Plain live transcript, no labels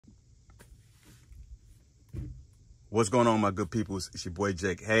What's going on, my good people? It's your boy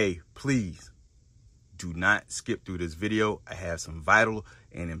Jake. Hey, please do not skip through this video. I have some vital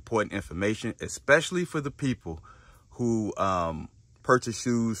and important information, especially for the people who purchase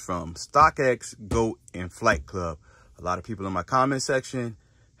shoes from StockX, GOAT, and Flight Club. A lot of people in my comment section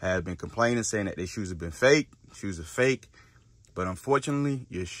have been complaining, saying that their shoes have been fake. Shoes are fake. But unfortunately,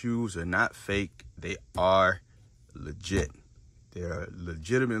 your shoes are not fake. They are legit. They are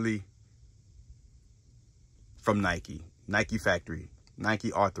legitimately from Nike factory,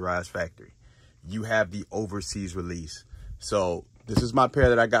 Nike authorized factory. You have the overseas release. So this is my pair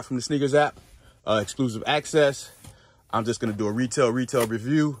that I got from the sneakers app, exclusive access. I'm just going to do a retail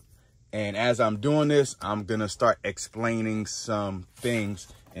review. And as I'm doing this, I'm going to start explaining some things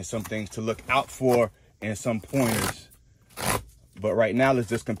and some things to look out for and some pointers. But right now, let's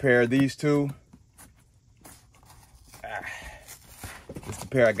just compare these two. This is the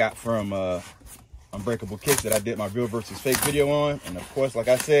pair I got from Unbreakable Kicks that I did my real versus fake video on. And of course, like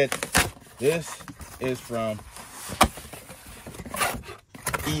I said, this is from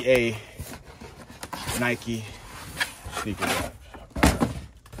EA Nike sneaker app. All right.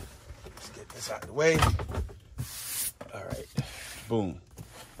 Let's get this out of the way. All right, boom.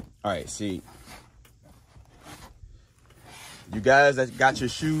 All right, see, you guys that got your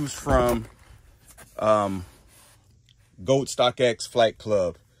shoes from GOAT, StockX, Flight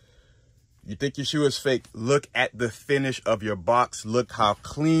Club, you think your shoe is fake, look at the finish of your box. Look how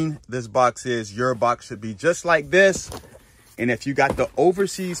clean this box is. Your box should be just like this. And if you got the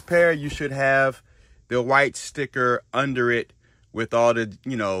overseas pair, you should have the white sticker under it with all the,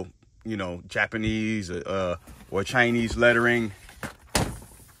 you know, Japanese or Chinese lettering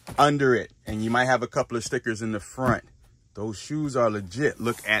under it. And you might have a couple of stickers in the front. Those shoes are legit.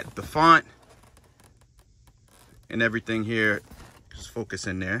 Look at the font and everything here. Just focus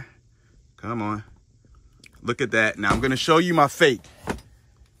in there. Come on. Look at that. Now I'm going to show you my fake.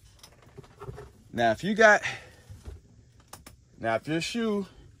 Now, if your shoe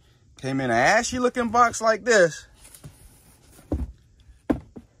came in an ashy looking box like this,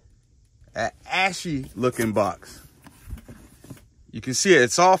 an ashy looking box, you can see it.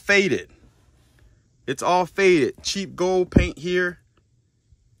 It's all faded. It's all faded. Cheap gold paint here.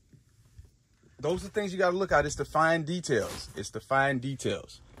 Those are the things you got to look at. It's the fine details. It's the fine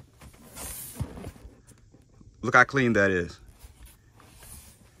details. Look how clean that is.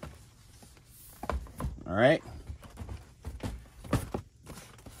 All right.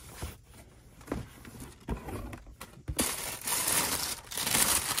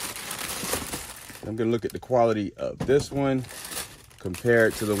 I'm going to look at the quality of this one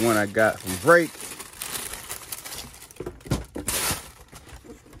compared to the one I got from Break.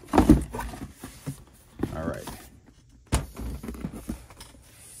 All right.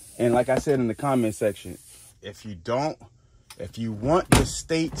 And like I said in the comment section, if you want the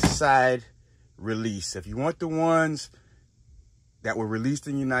stateside release, if you want the ones that were released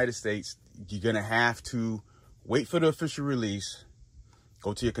in the United States, you're going to have to wait for the official release,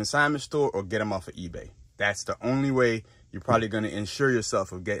 go to your consignment store, or get them off of eBay. That's the only way you're probably going to ensure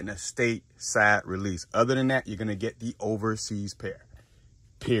yourself of getting a stateside release. Other than that, you're going to get the overseas pair,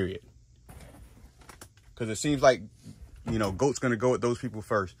 period. Because it seems like, you know, GOAT's going to go with those people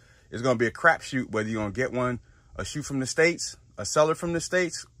first. It's going to be a crapshoot whether you're going to get a shoe from the States, a seller from the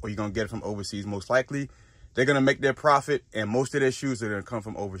States, or you're going to get it from overseas. Most likely, they're going to make their profit, and most of their shoes are going to come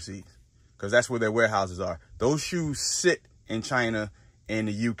from overseas because that's where their warehouses are. Those shoes sit in China and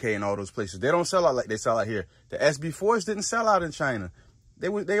the UK and all those places. They don't sell out like they sell out here. The SB4s didn't sell out in China. They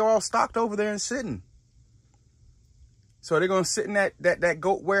were all stocked over there and sitting. So they're going to sit in that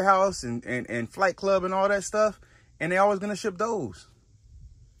GOAT warehouse and Flight Club and all that stuff, and they're always going to ship those.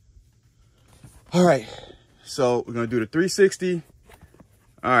 All right, so we're going to do the 360.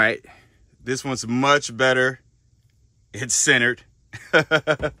 All right, this one's much better. It's centered.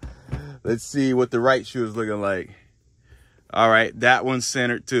 Let's see what the right shoe is looking like. All right, that one's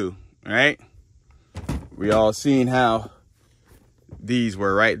centered too, all right? We all seen how these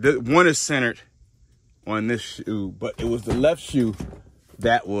were, right? One is centered on this shoe, but it was the left shoe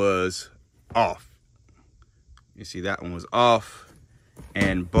that was off. You see that one was off,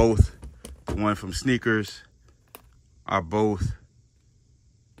 and both, the one from sneakers, are both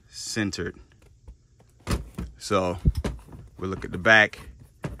centered. So we'll look at the back,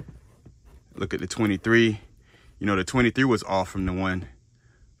 look at the 23. You know, the 23 was off from the one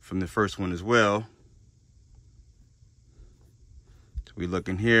from the first one as well. So we look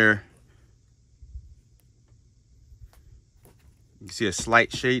in here. You see a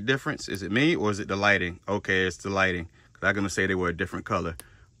slight shade difference. Is it me or is it the lighting? Okay, it's the lighting. 'Cause I'm gonna say they were a different color,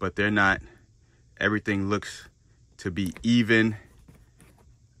 but they're not. Everything looks to be even.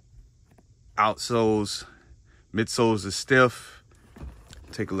 Outsoles, midsoles are stiff.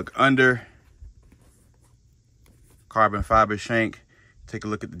 Take a look under. Carbon fiber shank. Take a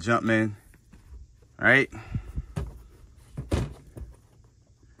look at the Jumpman. All right.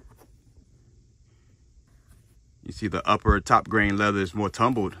 You see the upper top grain leather is more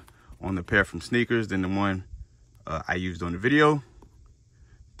tumbled on the pair from sneakers than the one I used on the video.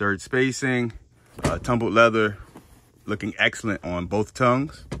 Third spacing, tumbled leather looking excellent on both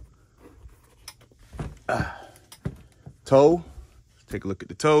tongues. Toe, take a look at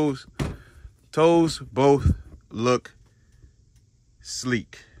the toes. Toes both look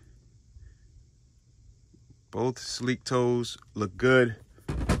sleek. Both sleek toes look good.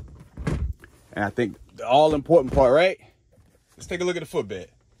 And I think the all important part, right? Let's take a look at the footbed.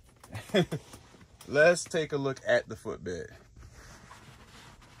 Let's take a look at the footbed.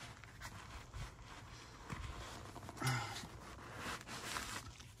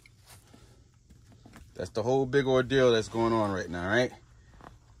 That's the whole big ordeal that's going on right now, right?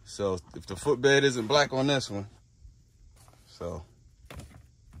 So if the footbed isn't black on this one, so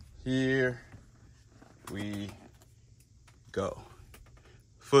here we go.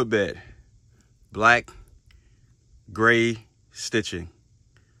 Footbed, black, gray stitching,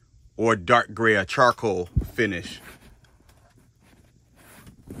 or dark gray, a charcoal finish.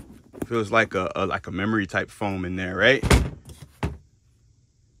 Feels like a memory type foam in there, right?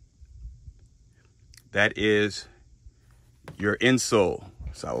 That is your insole.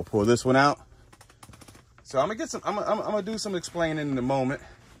 So I will pull this one out. So I'm gonna do some explaining in a moment.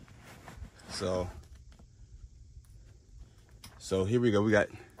 So here we go. We got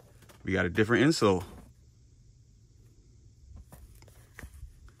a different insole.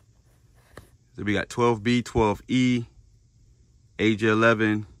 So we got 12B, 12E,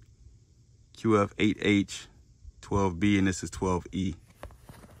 AJ11, QF8H, 12B, and this is 12E.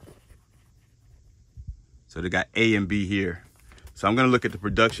 So they got A and B here. So I'm gonna look at the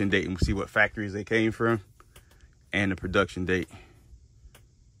production date and see what factories they came from and the production date.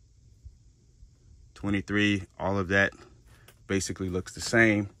 23, all of that basically looks the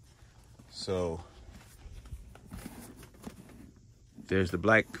same. So there's the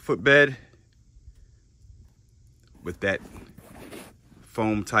black footbed with that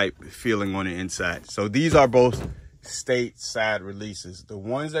foam type feeling on the inside. So these are both stateside releases. The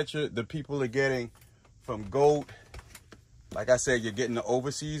ones that the people are getting from GOAT, like I said, you're getting the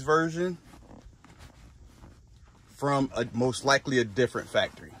overseas version from most likely a different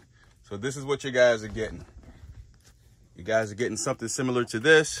factory. So this is what you guys are getting. You guys are getting something similar to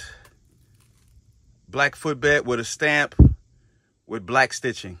this. Black footbed with a stamp with black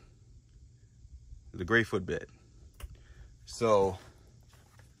stitching. The gray footbed. So,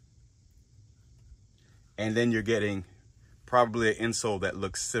 and then you're getting probably an insole that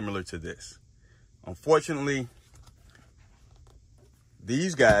looks similar to this. Unfortunately,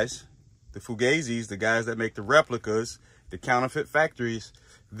 these guys, the Fugazis, the guys that make the replicas, the counterfeit factories,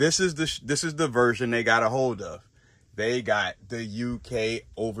 this is the version they got a hold of. They got the UK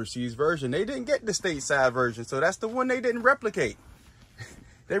overseas version. They didn't get the stateside version, so that's the one they didn't replicate.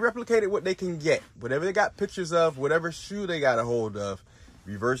 They replicated what they can get. Whatever they got pictures of, whatever shoe they got a hold of,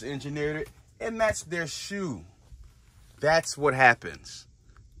 reverse engineered it, and matched their shoe. That's what happens.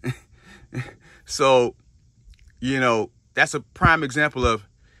 So, you know, that's a prime example of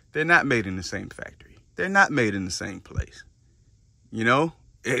they're not made in the same factory. They're not made in the same place. You know,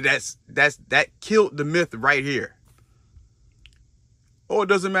 that killed the myth right here. Oh, it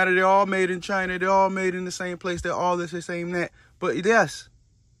doesn't matter. They're all made in China. They're all made in the same place. They're all this, the same that. But yes,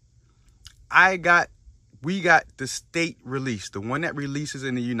 we got the state release, the one that releases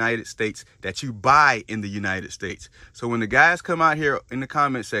in the United States, that you buy in the United States. So when the guys come out here in the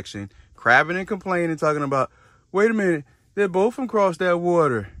comment section, crabbing and complaining, talking about, wait a minute, they're both from across that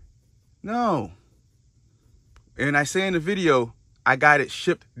water. No. And I say in the video, I got it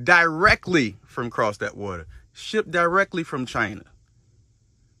shipped directly from across that water, shipped directly from China.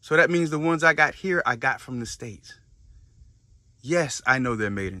 So that means the ones I got here, I got from the States. Yes, I know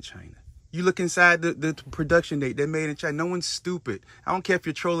they're made in China. You look inside the production date, they're made in China. No one's stupid. I don't care if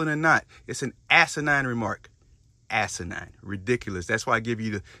you're trolling or not. It's an asinine remark. Asinine, ridiculous. That's why I give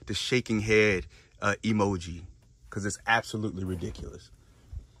you the shaking head emoji, because it's absolutely ridiculous.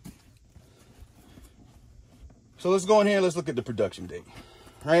 So let's go in here and let's look at the production date,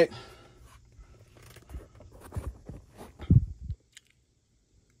 right?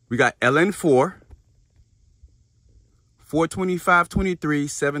 We got LN4, 4/25/23,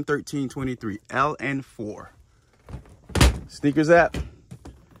 7/13/23, LN4. Sneakers app.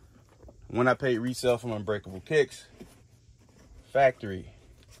 One I paid resale from Unbreakable Kicks. Factory.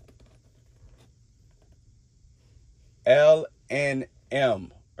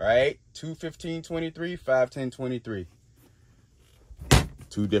 L&M, right? 21523, 51023.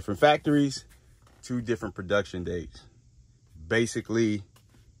 Two different factories, two different production dates. Basically,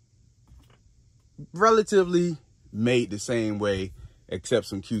 relatively made the same way, except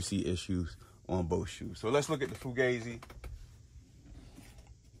some QC issues on both shoes. So let's look at the Fugazi.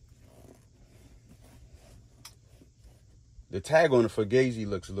 The tag on the Fugazi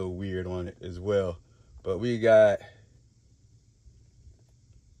looks a little weird on it as well. But we got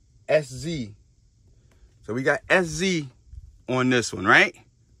SZ. So we got SZ on this one, right?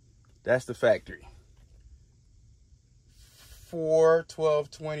 That's the factory.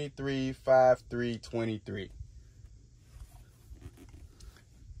 4/12/23, 5/3/23.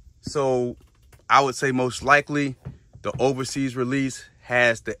 So I would say most likely the overseas release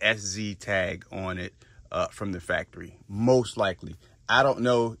has the SZ tag on it from the factory. Most likely. I don't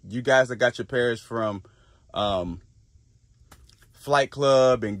know. You guys that got your pairs from Flight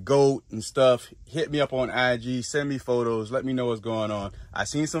Club and GOAT and stuff, hit me up on IG, send me photos, let me know what's going on. I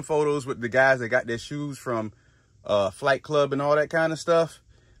seen some photos with the guys that got their shoes from Flight Club and all that kind of stuff,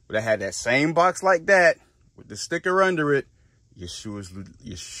 but I had that same box like that with the sticker under it. Your shoe is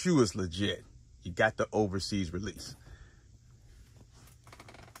legit. You got the overseas release.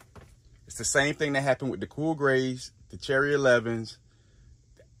 It's the same thing that happened with the Cool Grays, the Cherry 11s.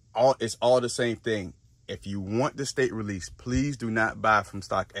 It's all the same thing. If you want the state release, please do not buy from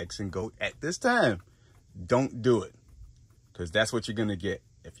StockX and GOAT at this time. Don't do it, because that's what you're going to get.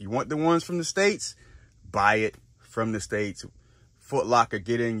 If you want the ones from the States, buy it from the States. Foot Locker,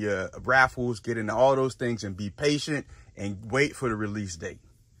 get in your raffles, get into all those things, and be patient and wait for the release date.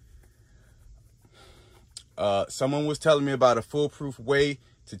 Someone was telling me about a foolproof way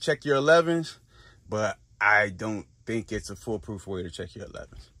to check your 11s, but I don't think it's a foolproof way to check your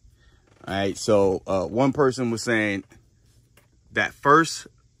 11s. All right, so one person was saying that first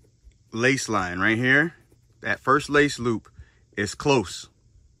lace line right here, that first lace loop is close.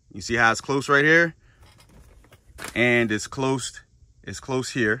 You see how it's close right here? And it's close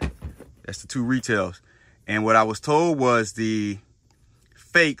here. That's the two retails. And what I was told was the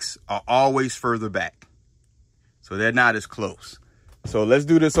fakes are always further back, so they're not as close. So let's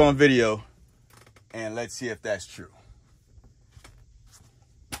do this on video and let's see if that's true.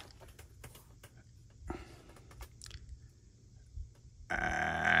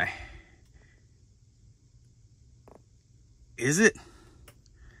 Is it?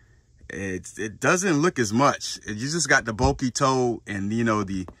 It doesn't look as much. You just got the bulky toe and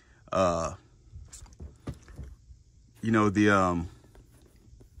the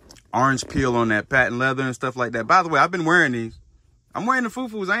orange peel on that patent leather and stuff like that. By the way, I've been wearing these. I'm wearing the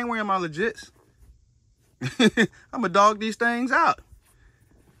Fufus. I ain't wearing my legits. I'm gonna dog these things out.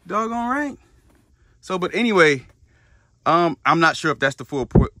 Doggone right. So, but anyway, I'm not sure if that's the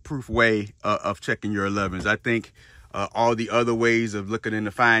foolproof way of checking your 11s. I think all the other ways of looking into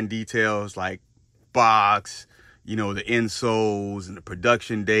fine details like box, the insoles and the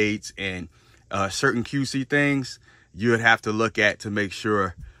production dates and certain QC things, you would have to look at to make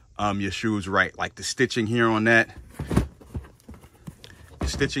sure your shoe's right. Like the stitching here on that. The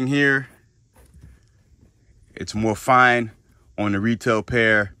stitching here, it's more fine on the retail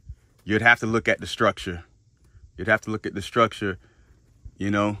pair. You'd have to look at the structure. You'd have to look at the structure,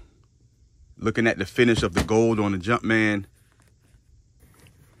 looking at the finish of the gold on the Jumpman.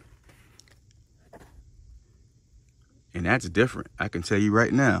 And that's different. I can tell you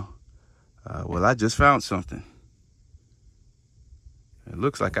right now. Well, I just found something. It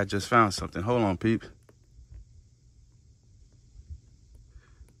looks like I just found something. Hold on, peep.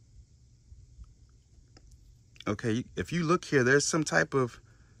 Okay, if you look here, there's some type of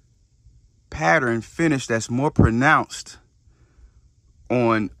pattern finish that's more pronounced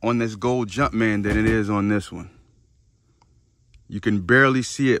on this gold Jumpman than it is on this one. You can barely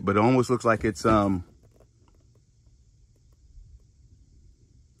see it, but it almost looks like it's let me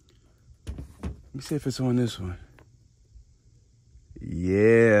see if it's on this one.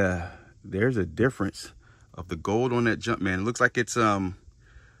 Yeah, there's a difference of the gold on that Jumpman. It looks like it's man,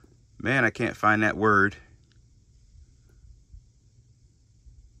 I can't find that word.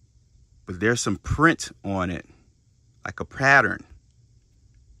 But there's some print on it, like a pattern.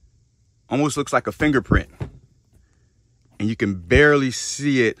 Almost looks like a fingerprint. And you can barely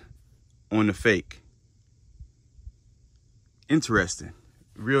see it on the fake. Interesting.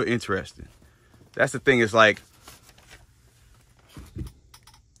 Real interesting. That's the thing, is like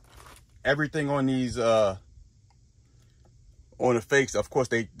everything on these on the fakes, of course,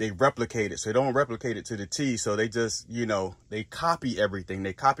 they replicate it. So they don't replicate it to the T. So they just, you know, they copy everything.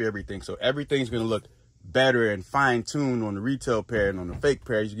 They copy everything. So everything's going to look better and fine-tuned on the retail pair, and on the fake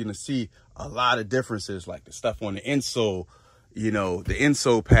pair, you're going to see a lot of differences, like the stuff on the insole, you know, the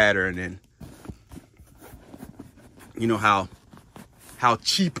insole pattern, and, you know, how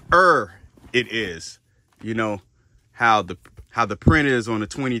cheaper it is, you know, how the print is on the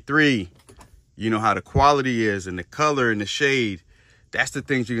 23, you know, how the quality is, and the color and the shade. That's the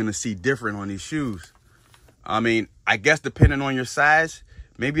things you're going to see different on these shoes. I mean, I guess depending on your size,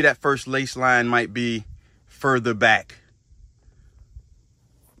 maybe that first lace line might be further back.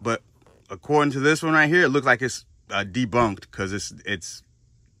 But according to this one right here, it looks like it's debunked, because it's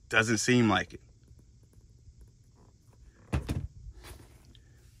doesn't seem like it.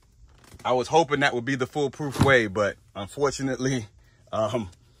 I was hoping that would be the foolproof way, but unfortunately,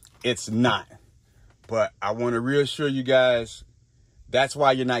 it's not. But I want to reassure you guys, that's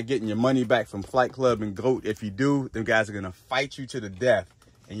why you're not getting your money back from Flight Club and GOAT. If you do, them guys are going to fight you to the death,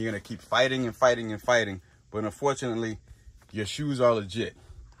 and you're going to keep fighting and fighting and fighting. But unfortunately, your shoes are legit.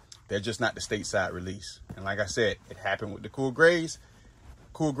 They're just not the stateside release. And like I said, it happened with the Cool Grays.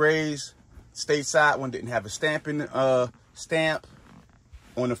 Cool Grays, stateside one didn't have a stamp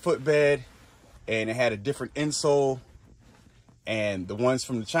on the footbed, and it had a different insole. And the ones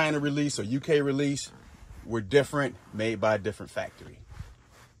from the China release or UK release were different, made by a different factory.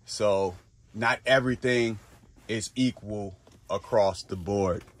 So not everything is equal across the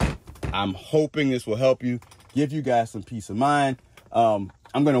board. I'm hoping this will help you, give you guys some peace of mind. I'm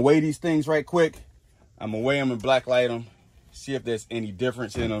going to weigh these things right quick. I'm going to weigh them and blacklight them, see if there's any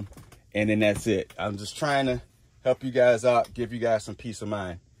difference in them, and then that's it. I'm just trying to help you guys out, give you guys some peace of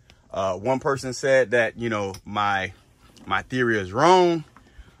mind. One person said that, you know, my theory is wrong.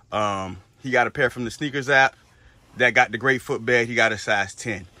 He got a pair from the sneakers app that got the great footbed. He got a size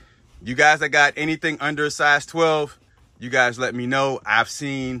 10. You guys that got anything under a size 12, you guys let me know. I've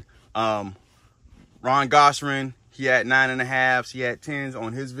seen Ron Gossarin, he had 9.5s, he had 10s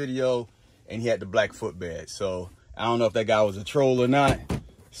on his video, and he had the black footbed. So I don't know if that guy was a troll or not.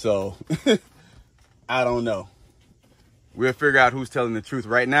 So I don't know. We'll figure out who's telling the truth.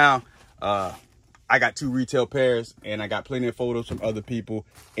 Right now, I got 2 retail pairs, and I got plenty of photos from other people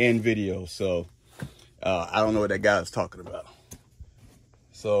and videos. So I don't know what that guy is talking about.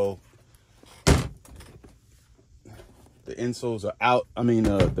 So the insoles are out. I mean,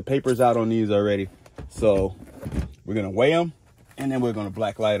 the paper's out on these already. So we're going to weigh them, and then we're going to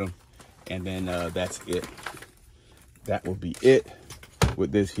blacklight them. And then that's it. That will be it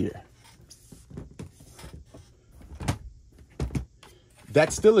with this here.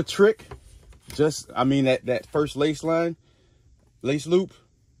 That's still a trick. Just, I mean, that first lace line, lace loop,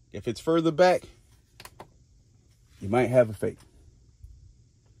 if it's further back, you might have a fake.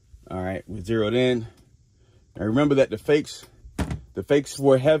 All right, we zeroed in. Now remember that the fakes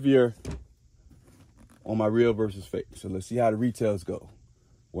were heavier on my real versus fake. So let's see how the retails go.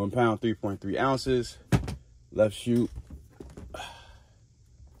 1 pound, 3.3 ounces. Left shoe.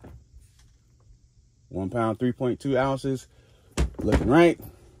 1 pound, 3.2 ounces. Looking right.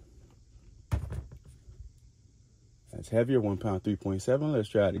 That's heavier. 1 pound, 3.7. Let's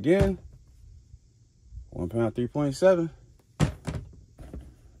try it again. 1 pound, 3.7.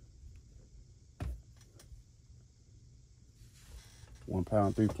 1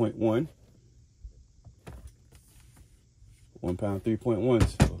 pound, 3.1. 1 pound,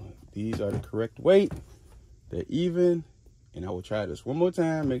 3.1. So these are the correct weight. They're even. And I will try this one more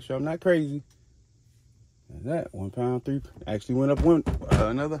time. Make sure I'm not crazy. And that 1 pound, 3. Actually went up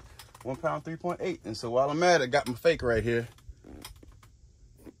another 1 pound, 3.8. And so while I'm at it, I got my fake right here.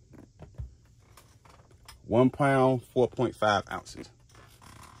 1 pound, 4.5 ounces.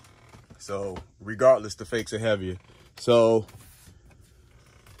 So regardless, the fakes are heavier. So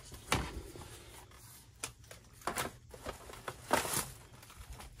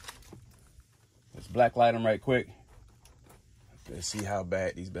let's blacklight them right quick. Let's see how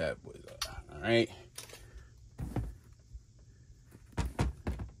bad these bad boys are. All right.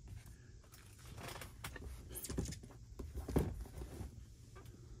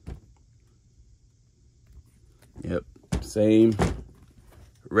 Yep, same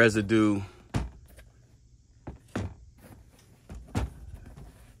residue.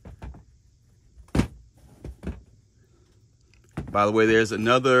 By the way, there's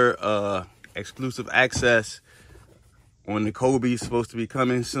another exclusive access on the Kobe supposed to be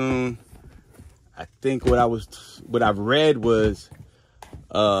coming soon. I think what I've read was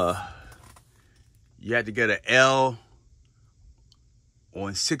you had to get an L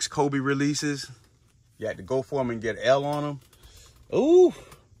on 6 Kobe releases. You had to go for them and get an L on them. Ooh,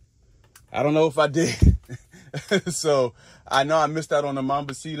 I don't know if I did. So I know I missed out on the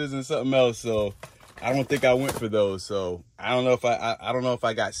Mambacitas and something else. So I don't think I went for those. So I don't know if I don't know if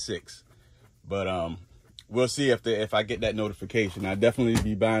I got 6, but we'll see if I get that notification. I'll definitely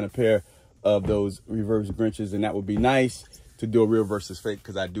be buying a pair of those reverse Grinches, and that would be nice to do a real versus fake,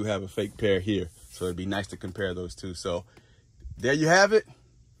 because I do have a fake pair here. So it'd be nice to compare those two. So there you have it.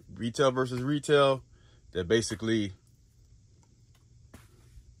 Retail versus retail. They're basically,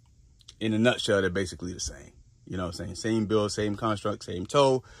 in a nutshell, they're basically the same. You know what I'm saying? Same build, same construct, same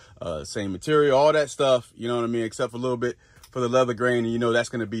toe, same material, all that stuff. You know what I mean? Except for a little bit for the leather grain. And you know that's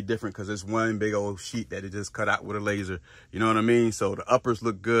going to be different because it's one big old sheet that it just cut out with a laser. You know what I mean? So the uppers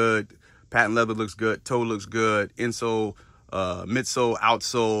look good. Patent leather looks good. Toe looks good. Insole, midsole,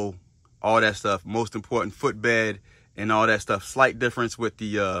 outsole, all that stuff. Most important, footbed and all that stuff. Slight difference with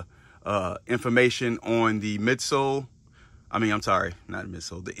the information on the midsole. I mean, I'm sorry, not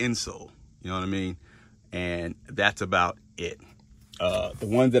midsole, the insole. You know what I mean? And that's about it. The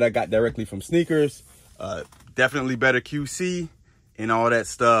ones that I got directly from sneakers, definitely better QC and all that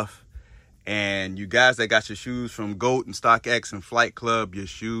stuff. And you guys that got your shoes from GOAT and StockX and Flight Club, your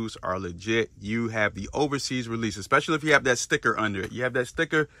shoes are legit. You have the overseas release, especially if you have that sticker under it. You have that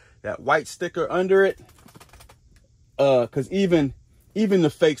sticker, that white sticker under it. Because even the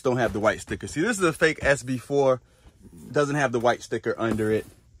fakes don't have the white sticker. See, this is a fake SB4. Doesn't have the white sticker under it.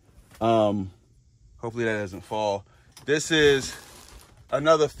 Hopefully that doesn't fall. This is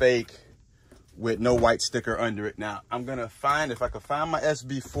another fake with no white sticker under it. Now, I'm going to find, if I can find my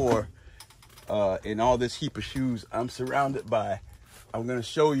SB4 in all this heap of shoes I'm surrounded by, I'm going to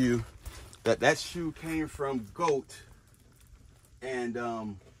show you that that shoe came from GOAT, and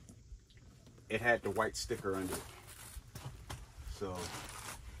it had the white sticker under it. So,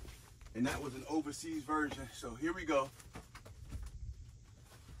 and that was an overseas version. So here we go.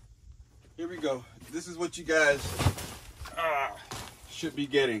 Here we go. This is what you guys should be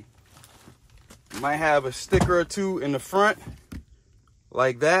getting. You might have a sticker or two in the front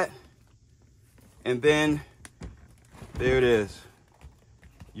like that. And then there it is.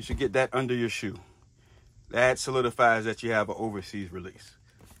 You should get that under your shoe. That solidifies that you have an overseas release.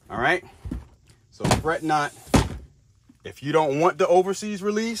 All right. So fret not. If you don't want the overseas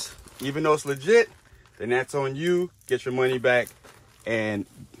release, even though it's legit, then that's on you. Get your money back. And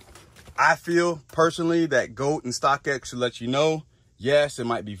I feel personally that GOAT and StockX should let you know, yes, it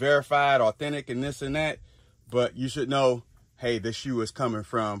might be verified, authentic, and this and that, but you should know, hey, this shoe is coming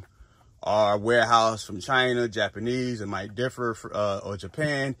from our warehouse from China, Japanese. It might differ, or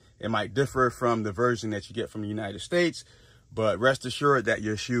Japan. It might differ from the version that you get from the United States, but rest assured that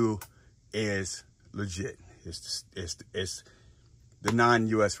your shoe is legit. It's the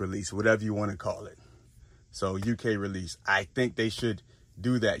non-US release, whatever you want to call it. So UK release. I think they should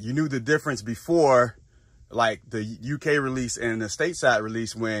do that. You knew the difference before, like the UK release and the stateside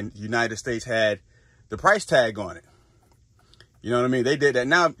release, when United States had the price tag on it. You know what I mean? They did that.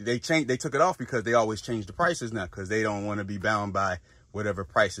 Now they changed, they took it off because they always change the prices now, because they don't want to be bound by whatever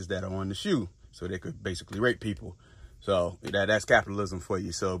prices that are on the shoe. So they could basically rape people. So that's capitalism for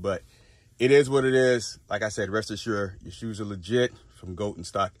you. So, but it is what it is. Like I said, rest assured, your shoes are legit from GOAT and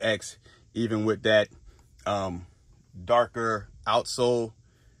StockX. Even with that darker outsole,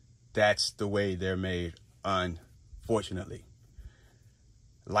 that's the way they're made, unfortunately.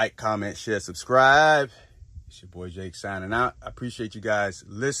 Like, comment, share, subscribe. It's your boy Jake signing out. I appreciate you guys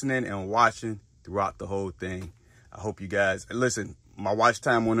listening and watching throughout the whole thing. I hope you guys, listen, my watch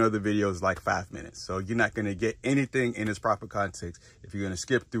time on other videos is like 5 minutes. So you're not going to get anything in its proper context if you're going to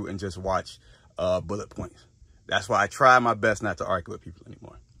skip through and just watch bullet points. That's why I try my best not to argue with people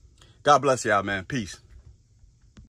anymore. God bless y'all, man. Peace.